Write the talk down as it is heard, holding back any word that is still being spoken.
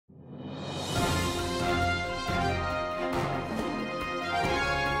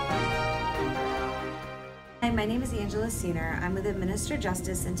My name is Angela Seener. I'm with Administer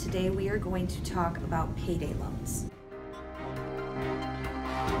Justice, and today we are going to talk about payday loans.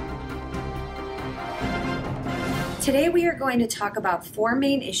 Today we are going to talk about four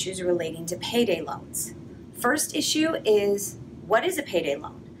main issues relating to payday loans. First issue is, what is a payday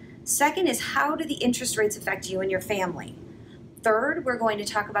loan? Second is, how do the interest rates affect you and your family? Third, we're going to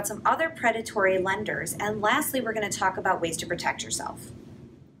talk about some other predatory lenders. And lastly, we're going to talk about ways to protect yourself.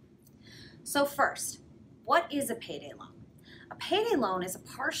 So first, what is a payday loan? A payday loan is a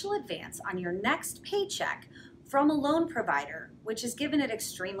partial advance on your next paycheck from a loan provider, which is given at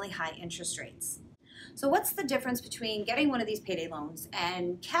extremely high interest rates. So what's the difference between getting one of these payday loans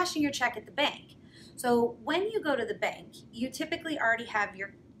and cashing your check at the bank? So when you go to the bank, you typically already have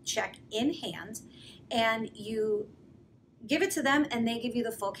your check in hand and you give it to them and they give you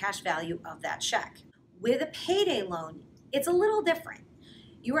the full cash value of that check. With a payday loan, it's a little different.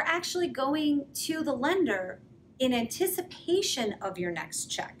 You are actually going to the lender in anticipation of your next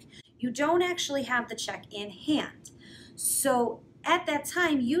check. You don't actually have the check in hand. So at that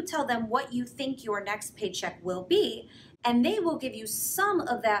time, you tell them what you think your next paycheck will be, and they will give you some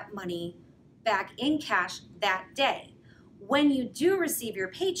of that money back in cash that day. When you do receive your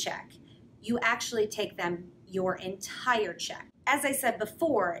paycheck, you actually take them your entire check. As I said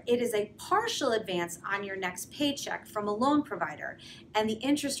before, it is a partial advance on your next paycheck from a loan provider, and the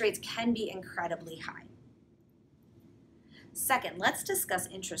interest rates can be incredibly high. Second, let's discuss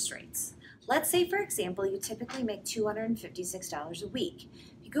interest rates. Let's say, for example, you typically make $256 a week.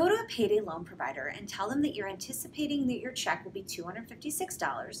 You go to a payday loan provider and tell them that you're anticipating that your check will be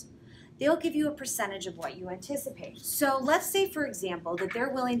 $256. They'll give you a percentage of what you anticipate. So let's say, for example, that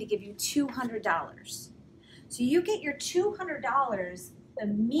they're willing to give you $200. So you get your $200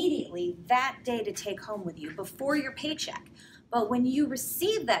 immediately that day to take home with you before your paycheck. But when you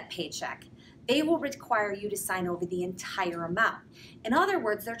receive that paycheck, they will require you to sign over the entire amount. In other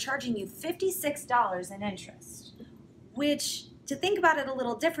words, they're charging you $56 in interest, which, to think about it a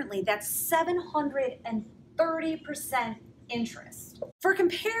little differently, that's 730% interest. For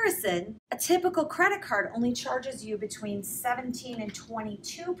comparison, a typical credit card only charges you between 17 and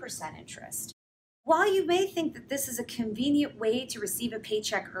 22% interest. While you may think that this is a convenient way to receive a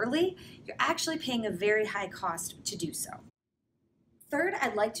paycheck early, you're actually paying a very high cost to do so. Third,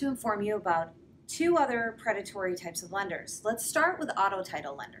 I'd like to inform you about two other predatory types of lenders. Let's start with auto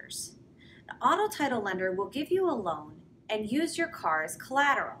title lenders. An auto title lender will give you a loan and use your car as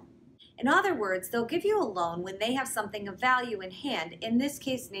collateral. In other words, they'll give you a loan when they have something of value in hand, in this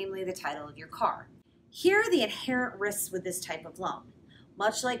case, namely the title of your car. Here are the inherent risks with this type of loan.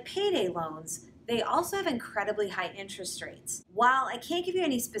 Much like payday loans, they also have incredibly high interest rates. While I can't give you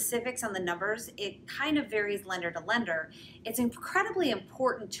any specifics on the numbers, it kind of varies lender to lender, it's incredibly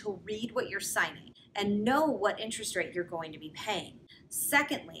important to read what you're signing and know what interest rate you're going to be paying.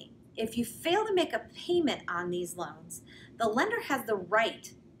 Secondly, if you fail to make a payment on these loans, the lender has the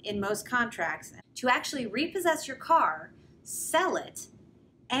right in most contracts to actually repossess your car, sell it,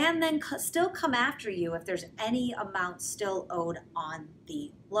 and then still come after you if there's any amount still owed on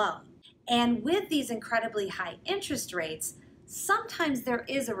the loan. And with these incredibly high interest rates, sometimes there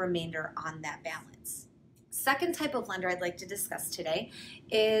is a remainder on that balance. Second type of lender I'd like to discuss today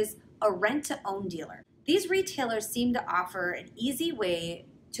is a rent-to-own dealer. These retailers seem to offer an easy way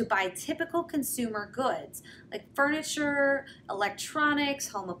to buy typical consumer goods like furniture, electronics,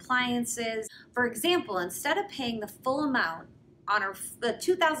 home appliances. For example, instead of paying the full amount on a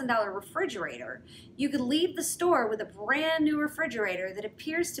 $2,000 refrigerator, you could leave the store with a brand new refrigerator that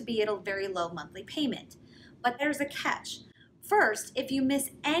appears to be at a very low monthly payment. But there's a catch. First, if you miss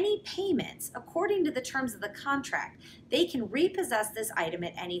any payments, according to the terms of the contract, they can repossess this item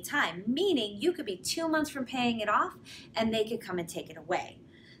at any time, meaning you could be 2 months from paying it off and they could come and take it away.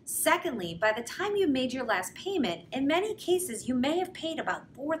 Secondly, by the time you made your last payment, in many cases you may have paid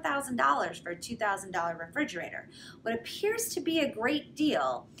about $4,000 for a $2,000 refrigerator. What appears to be a great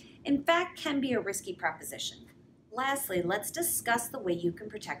deal, in fact, can be a risky proposition. Lastly, let's discuss the way you can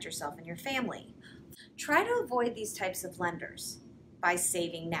protect yourself and your family. Try to avoid these types of lenders by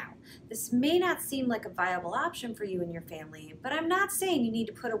saving now. This may not seem like a viable option for you and your family, but I'm not saying you need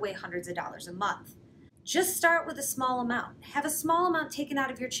to put away hundreds of dollars a month. Just start with a small amount. Have a small amount taken out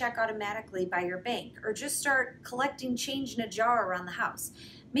of your check automatically by your bank, or just start collecting change in a jar around the house.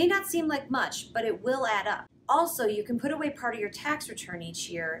 May not seem like much, but it will add up. Also, you can put away part of your tax return each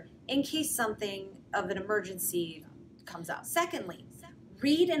year in case something of an emergency comes up. Secondly,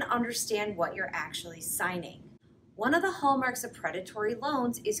 read and understand what you're actually signing. One of the hallmarks of predatory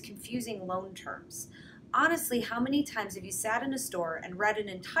loans is confusing loan terms. Honestly, how many times have you sat in a store and read an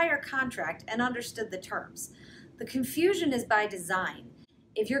entire contract and understood the terms? The confusion is by design.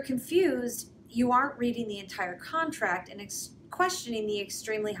 If you're confused, you aren't reading the entire contract and questioning the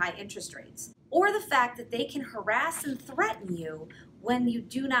extremely high interest rates, or the fact that they can harass and threaten you when you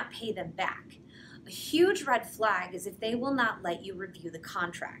do not pay them back. A huge red flag is if they will not let you review the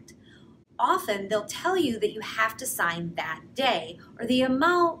contract. Often they'll tell you that you have to sign that day, or the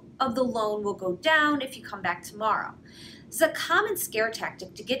amount of the loan will go down if you come back tomorrow. It's a common scare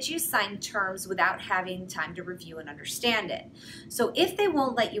tactic to get you to sign terms without having time to review and understand it. So if they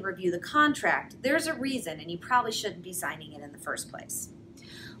won't let you review the contract, there's a reason, and you probably shouldn't be signing it in the first place.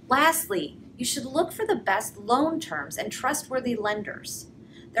 Lastly, you should look for the best loan terms and trustworthy lenders.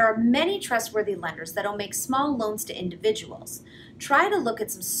 There are many trustworthy lenders that will make small loans to individuals. Try to look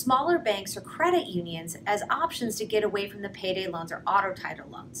at some smaller banks or credit unions as options to get away from the payday loans or auto title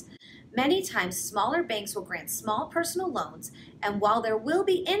loans. Many times, smaller banks will grant small personal loans, and while there will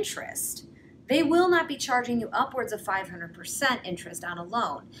be interest, they will not be charging you upwards of 500% interest on a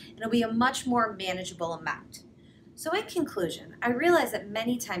loan. It'll be a much more manageable amount. So in conclusion, I realize that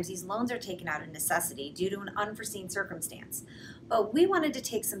many times these loans are taken out of necessity due to an unforeseen circumstance, but we wanted to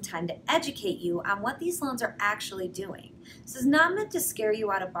take some time to educate you on what these loans are actually doing. This is not meant to scare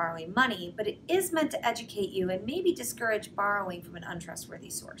you out of borrowing money, but it is meant to educate you and maybe discourage borrowing from an untrustworthy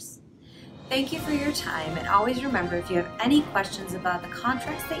source. Thank you for your time, and always remember, if you have any questions about the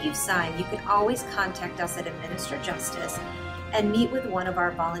contracts that you've signed, you can always contact us at Administer Justice and meet with one of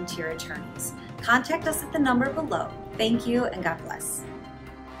our volunteer attorneys. Contact us at the number below. Thank you, and God bless.